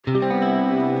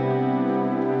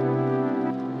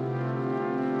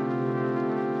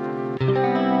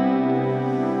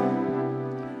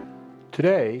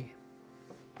Today,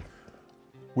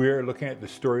 we're looking at the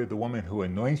story of the woman who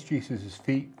anoints Jesus'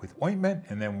 feet with ointment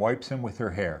and then wipes them with her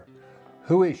hair.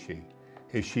 Who is she?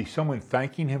 Is she someone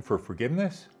thanking him for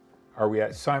forgiveness? Are we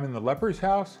at Simon the leper's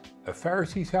house? A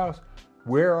Pharisee's house?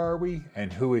 Where are we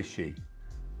and who is she?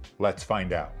 Let's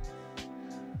find out.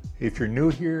 If you're new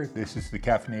here, this is the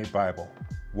Caffeinated Bible.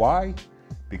 Why?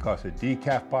 Because a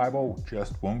decaf Bible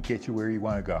just won't get you where you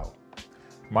want to go.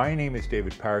 My name is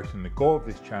David Parrish, and the goal of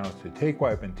this channel is to take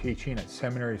what I've been teaching at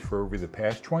seminaries for over the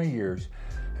past 20 years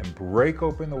and break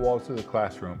open the walls of the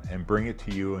classroom and bring it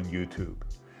to you on YouTube.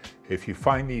 If you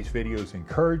find these videos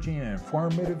encouraging and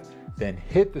informative, then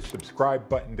hit the subscribe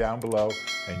button down below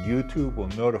and YouTube will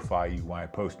notify you when I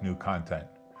post new content.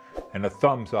 And a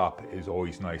thumbs up is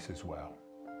always nice as well.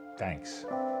 Thanks.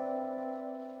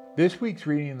 This week's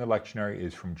reading in the lectionary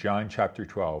is from John chapter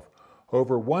 12.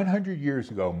 Over 100 years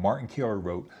ago, Martin Keeler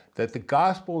wrote that the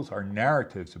Gospels are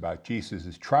narratives about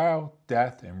Jesus' trial,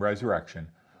 death, and resurrection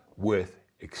with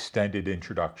extended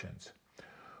introductions.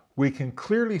 We can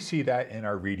clearly see that in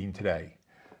our reading today.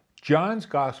 John's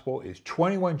Gospel is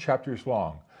 21 chapters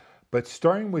long, but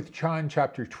starting with John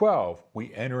chapter 12,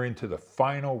 we enter into the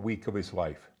final week of his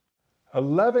life.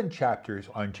 11 chapters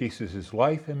on Jesus'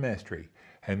 life and ministry,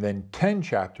 and then 10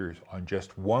 chapters on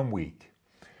just 1 week.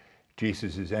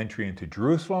 Jesus' entry into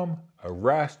Jerusalem,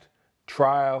 arrest,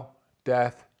 trial,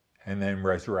 death, and then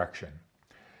resurrection.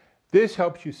 This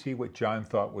helps you see what John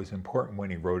thought was important when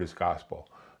he wrote his gospel,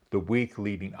 the week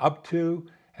leading up to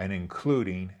and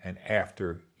including and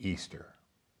after Easter.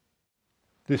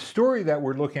 The story that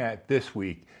we're looking at this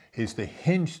week is the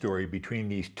hinge story between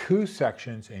these two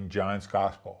sections in John's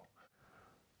gospel.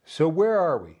 So where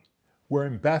are we? We're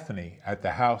in Bethany at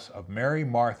the house of Mary,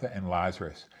 Martha, and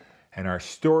Lazarus. And our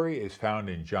story is found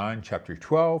in John chapter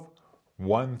 12,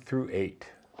 1 through 8.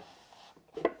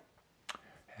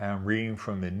 And I'm reading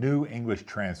from the New English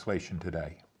Translation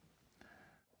today.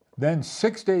 Then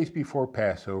 6 days before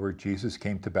Passover, Jesus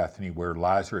came to Bethany where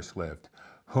Lazarus lived,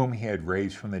 whom he had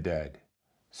raised from the dead.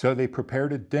 So they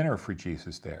prepared a dinner for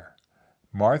Jesus there.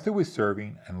 Martha was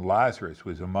serving, and Lazarus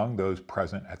was among those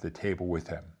present at the table with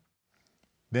him.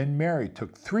 Then Mary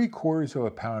took 3/4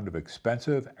 pound of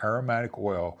expensive aromatic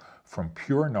oil from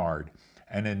pure nard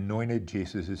and anointed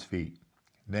Jesus' feet.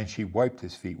 Then she wiped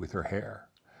his feet with her hair.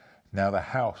 Now the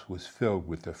house was filled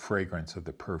with the fragrance of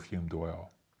the perfumed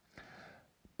oil.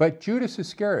 But Judas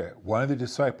Iscariot, one of the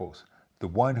disciples, the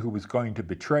one who was going to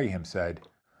betray him, said,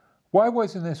 "Why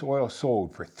wasn't this oil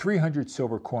sold for 300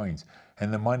 silver coins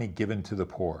and the money given to the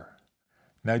poor?"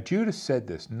 Now Judas said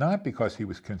this not because he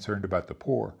was concerned about the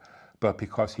poor, but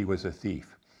because he was a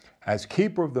thief. As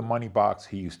keeper of the money box,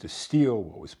 he used to steal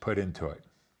what was put into it.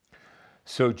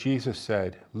 So Jesus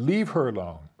said, "Leave her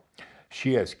alone.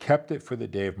 She has kept it for the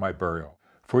day of my burial.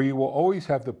 For you will always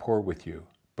have the poor with you,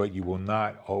 but you will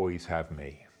not always have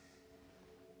me."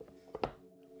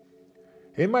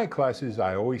 In my classes,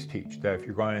 I always teach that if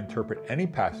you're going to interpret any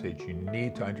passage, you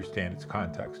need to understand its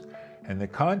context. And the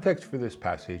context for this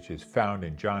passage is found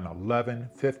in John 11,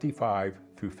 55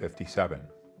 through 57.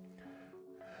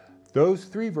 Those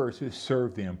 3 verses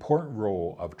serve the important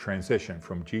role of transition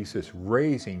from Jesus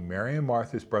raising Mary and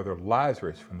Martha's brother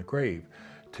Lazarus from the grave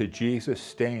to Jesus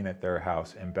staying at their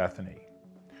house in Bethany.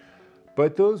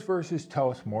 But those verses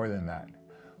tell us more than that.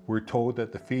 We're told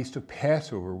that the feast of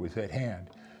Passover was at hand.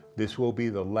 This will be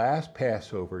the last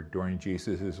Passover during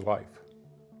Jesus' life.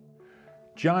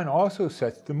 John also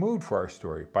sets the mood for our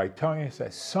story by telling us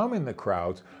that some in the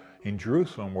crowds in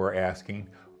Jerusalem were asking,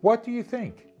 "What do you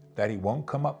think? That he won't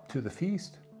come up to the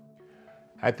feast?"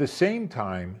 At the same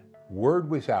time, word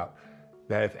was out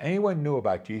that if anyone knew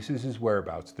about Jesus'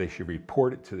 whereabouts, they should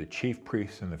report it to the chief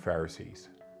priests and the Pharisees.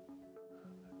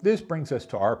 This brings us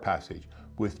to our passage,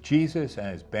 with Jesus and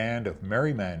his band of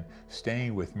merry men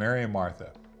staying with Mary and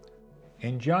Martha.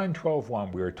 In John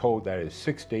 12:1, we are told that it is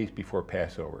 6 days before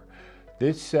Passover.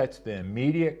 This sets the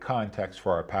immediate context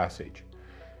for our passage.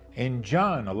 In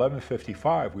John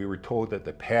 11:55, we were told that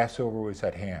the Passover was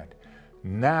at hand.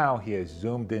 Now he has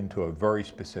zoomed into a very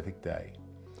specific day.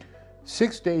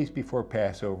 6 days before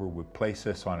Passover would place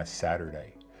us on a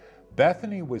Saturday.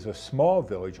 Bethany was a small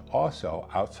village also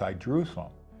outside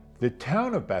Jerusalem. The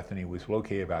town of Bethany was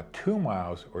located about 2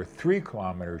 miles or 3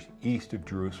 kilometers east of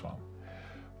Jerusalem.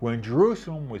 When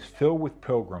Jerusalem was filled with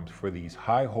pilgrims for these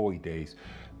high holy days,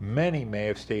 many may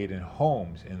have stayed in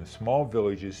homes in the small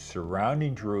villages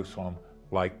surrounding Jerusalem,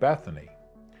 like Bethany.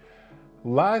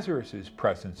 Lazarus'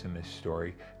 presence in this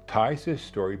story ties this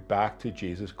story back to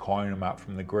Jesus calling him out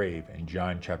from the grave in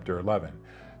John chapter 11.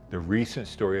 The recent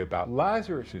story about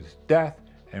Lazarus' death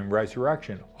and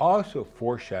resurrection also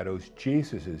foreshadows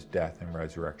Jesus' death and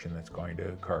resurrection that's going to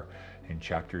occur in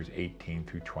chapters 18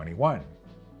 through 21.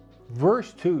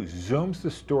 Verse 2 zooms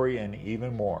the story in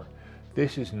even more.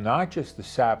 This is not just the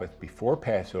Sabbath before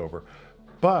Passover,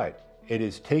 but it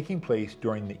is taking place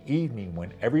during the evening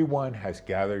when everyone has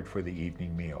gathered for the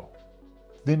evening meal.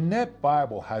 The Net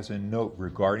Bible has a note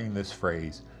regarding this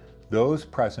phrase, those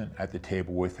present at the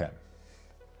table with him.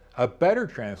 A better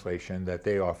translation that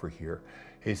they offer here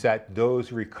is that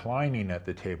those reclining at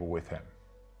the table with him.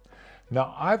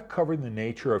 Now, I've covered the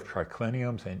nature of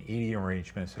tricliniums and eating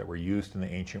arrangements that were used in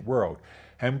the ancient world,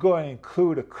 and I'm going to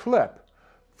include a clip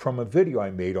from a video I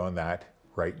made on that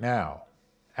right now.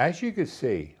 As you can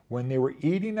see, when they were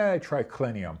eating at a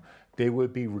triclinium, they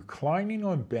would be reclining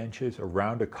on benches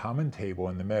around a common table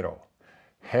in the middle,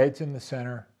 heads in the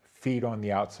center, feet on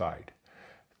the outside.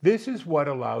 This is what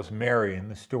allows Mary in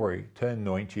the story to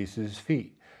anoint Jesus'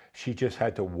 feet. She just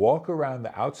had to walk around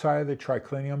the outside of the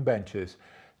triclinium benches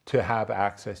to have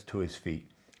access to his feet.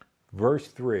 Verse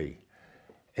 3,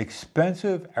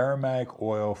 expensive aromatic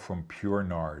oil from pure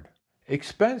nard.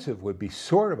 Expensive would be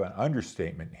sort of an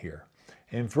understatement here.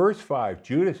 In verse 5,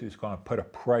 Judas is going to put a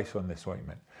price on this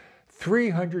ointment.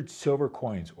 300 silver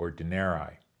coins or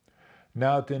denarii.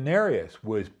 Now, denarius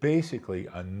was basically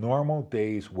a normal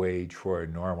day's wage for a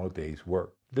normal day's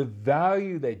work. The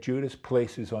value that Judas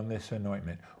places on this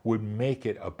anointment would make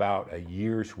it about a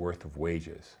year's worth of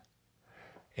wages.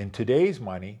 In today's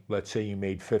money, let's say you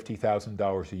made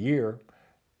 $50,000 a year,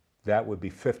 that would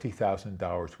be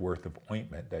 $50,000 worth of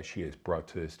ointment that she has brought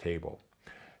to this table.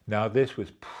 Now, this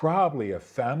was probably a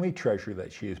family treasure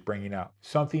that she is bringing out,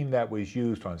 something that was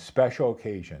used on special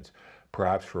occasions,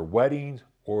 perhaps for weddings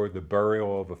or the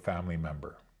burial of a family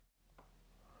member.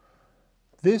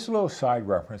 This little side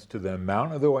reference to the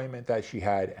amount of the ointment that she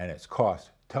had and its cost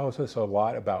tells us a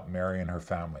lot about Mary and her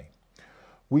family.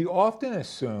 We often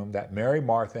assume that Mary,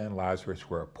 Martha, and Lazarus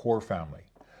were a poor family,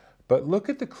 but look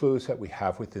at the clues that we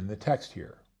have within the text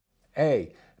here.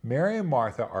 A, Mary and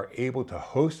Martha are able to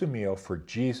host a meal for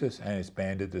Jesus and his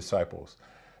band of disciples.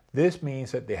 This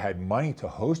means that they had money to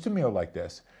host a meal like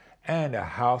this and a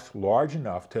house large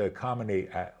enough to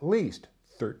accommodate at least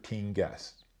 13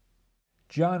 guests.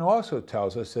 John also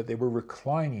tells us that they were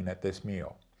reclining at this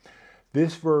meal.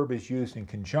 This verb is used in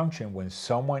conjunction when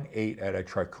someone ate at a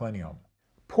triclinium.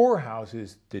 Poor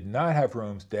houses did not have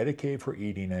rooms dedicated for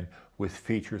eating in with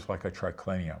features like a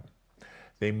triclinium.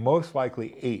 They most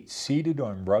likely ate seated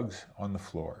on rugs on the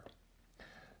floor.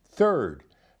 Third,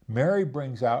 Mary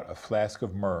brings out a flask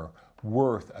of myrrh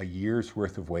worth a year's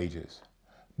worth of wages.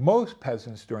 Most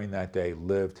peasants during that day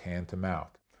lived hand to mouth.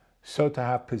 So to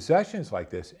have possessions like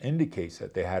this indicates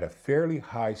that they had a fairly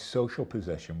high social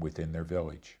position within their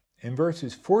village. In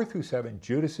verses 4 through 7,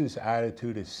 Judas's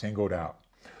attitude is singled out.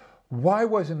 Why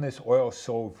wasn't this oil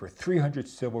sold for 300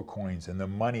 silver coins and the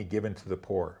money given to the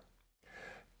poor?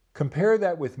 Compare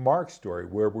that with Mark's story,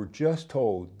 where we're just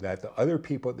told that the other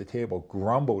people at the table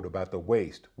grumbled about the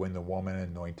waste when the woman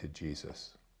anointed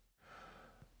Jesus.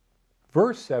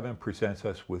 Verse 7 presents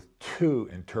us with two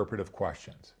interpretive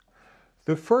questions.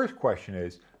 The first question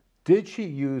is, did she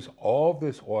use all of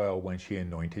this oil when she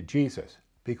anointed Jesus?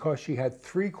 Because she had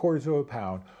 3/4 of a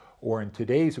pound, or in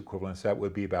today's equivalence, that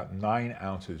would be about 9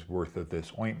 ounces worth of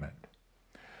this ointment.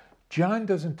 John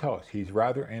doesn't tell us. He's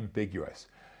rather ambiguous.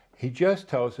 He just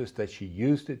tells us that she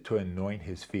used it to anoint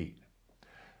his feet.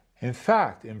 In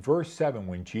fact, in verse 7,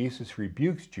 when Jesus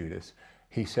rebukes Judas,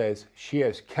 he says, she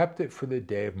has kept it for the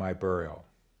day of my burial.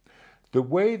 The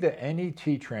way the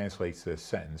NET translates this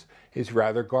sentence is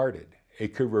rather guarded.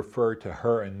 It could refer to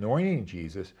her anointing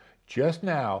Jesus just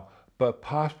now, but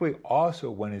possibly also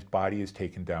when his body is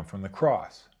taken down from the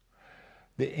cross.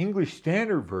 The English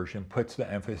Standard Version puts the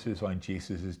emphasis on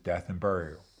Jesus' death and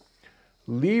burial.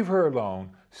 Leave her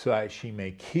alone so that she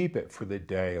may keep it for the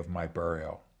day of my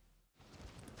burial.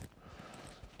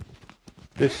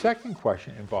 The second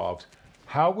question involves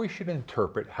how we should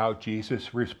interpret how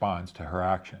Jesus responds to her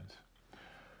actions.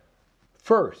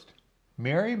 First,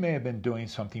 Mary may have been doing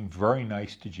something very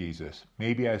nice to Jesus,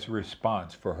 maybe as a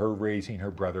response for her raising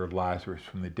her brother Lazarus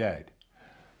from the dead.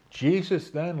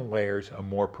 Jesus then layers a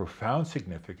more profound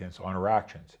significance on her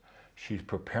actions. She's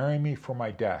preparing me for my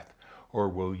death, or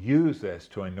will use this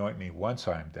to anoint me once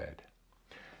I am dead.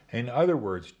 In other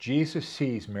words, Jesus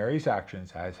sees Mary's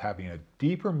actions as having a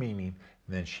deeper meaning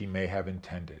than she may have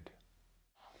intended.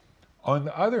 On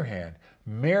the other hand,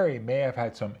 Mary may have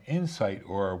had some insight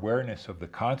or awareness of the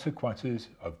consequences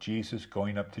of Jesus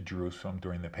going up to Jerusalem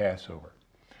during the Passover.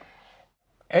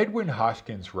 Edwin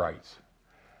Hoskins writes,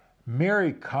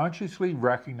 Mary consciously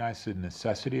recognized the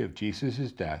necessity of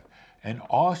Jesus' death and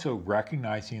also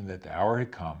recognizing that the hour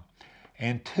had come,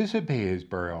 anticipated his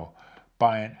burial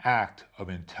by an act of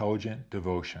intelligent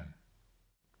devotion.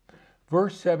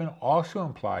 Verse 7 also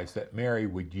implies that Mary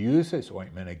would use this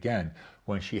ointment again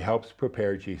when she helps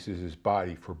prepare Jesus'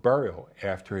 body for burial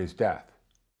after his death.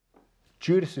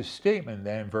 Judas' statement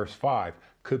then in verse 5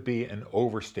 could be an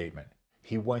overstatement.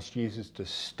 He wants Jesus to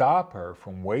stop her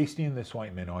from wasting this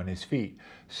ointment on his feet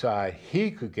so that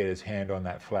he could get his hand on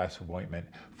that flask of ointment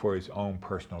for his own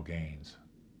personal gains.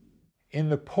 In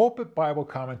the Pulpit Bible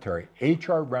Commentary,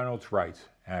 H.R. Reynolds writes,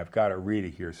 and I've got to read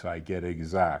it here so I get it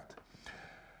exact,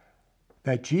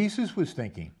 that Jesus was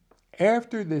thinking,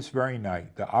 after this very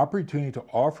night, the opportunity to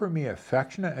offer me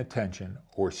affectionate attention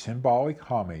or symbolic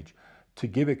homage, to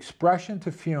give expression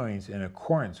to feelings in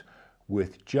accordance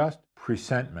with just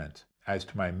presentiment as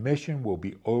to my mission will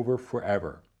be over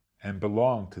forever and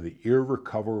belong to the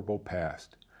irrecoverable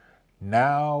past.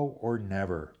 Now or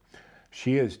never,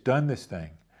 she has done this thing.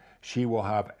 She will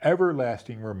have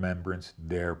everlasting remembrance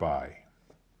thereby.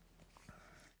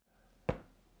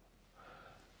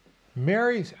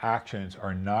 Mary's actions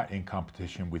are not in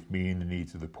competition with meeting the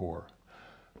needs of the poor.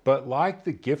 But like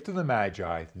the gift of the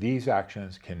Magi, these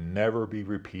actions can never be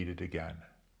repeated again.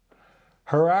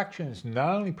 Her actions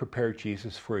not only prepare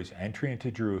Jesus for his entry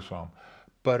into Jerusalem,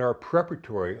 but are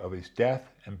preparatory of his death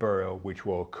and burial, which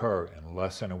will occur in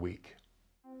less than a week.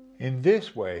 In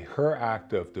this way, her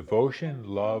act of devotion,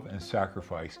 love, and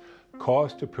sacrifice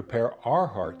calls to prepare our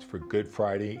hearts for Good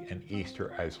Friday and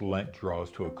Easter as Lent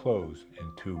draws to a close in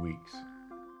 2 weeks.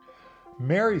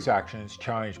 Mary's actions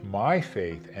challenge my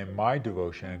faith and my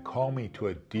devotion and call me to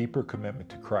a deeper commitment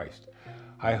to Christ.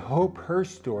 I hope her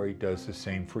story does the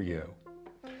same for you.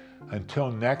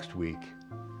 Until next week,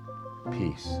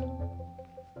 peace.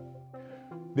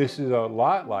 This is a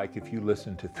lot like if you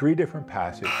listen to 3 different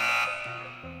passages.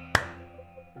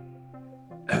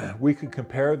 We could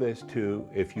compare this to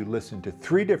if you listen to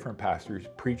 3 different pastors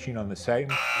preaching on the same.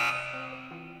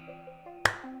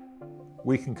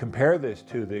 We can compare this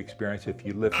to the experience if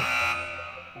you listen.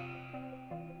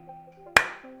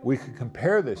 We could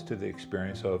compare this to the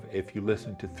experience of if you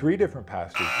listen to 3 different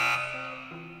pastors.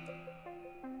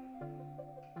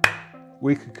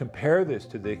 We could compare this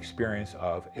to the experience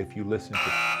of if you listen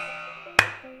to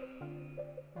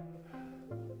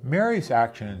Mary's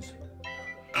actions.